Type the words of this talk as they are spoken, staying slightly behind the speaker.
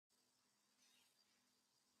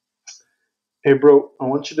Hey bro, I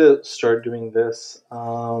want you to start doing this.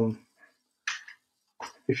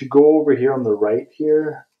 If you go over here on the right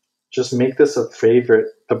here, just make this a favorite,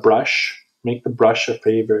 the brush. Make the brush a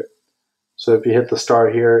favorite. So if you hit the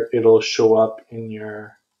star here, it'll show up in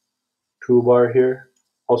your toolbar here.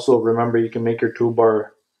 Also, remember you can make your toolbar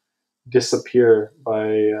disappear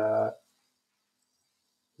by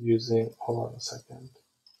using, hold on a second.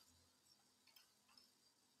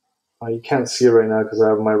 You can't see it right now because I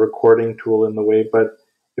have my recording tool in the way, but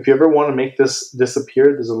if you ever want to make this disappear,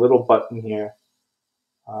 there's a little button here.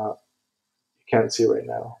 You can't see it right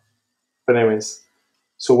now. But anyways,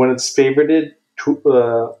 so when it's favorited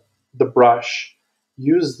to the brush,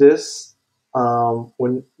 use this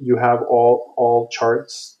when you have all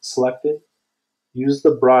charts selected. Use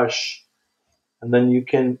the brush, and then you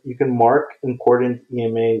can mark important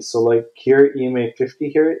EMAs. So like here, EMA 50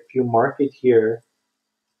 here. If you mark it here,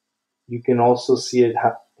 you can also see it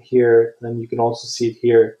here. And then you can also see it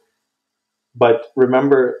here. But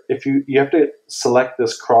remember, if you have to select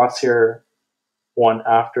this crosshair one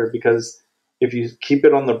after, because if you keep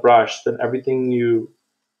it on the brush, then everything you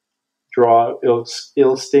draw,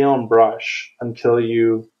 it'll stay on brush until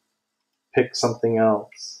you pick something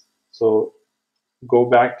else. So go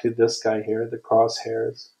back to this guy here, the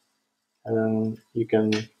crosshairs, and then you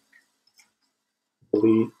can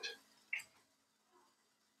delete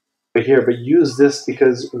here. But use this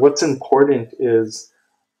because what's important is,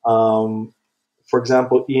 for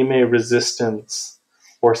example, EMA resistance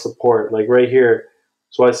or support, like right here.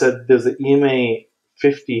 So I said there's an EMA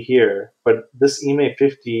 50 here, but this EMA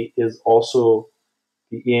 50 is also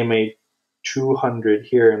the EMA 200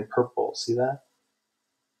 here in purple. See that?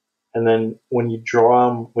 And then when you draw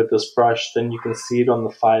them with this brush, then you can see it on the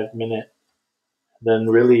 5 minute. Then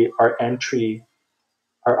really our entry,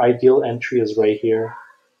 our ideal entry is right here.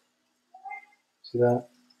 See that?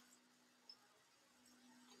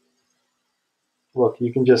 Look,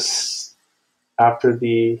 you can just, after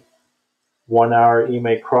the 1 hour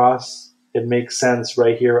EMA cross, it makes sense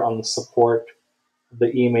right here on the support of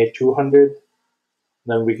the EMA 200.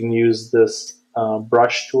 Then we can use this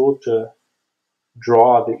brush tool to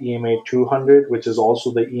draw the EMA 200, which is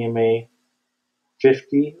also the EMA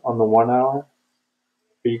 50 on the 1 hour.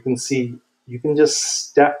 But you can see, you can just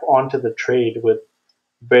step onto the trade with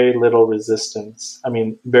very little resistance. I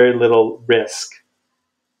mean, very little risk.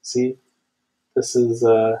 See, this is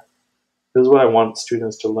what I want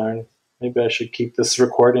students to learn. Maybe I should keep this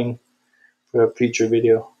recording for a future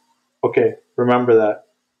video. Okay, remember that.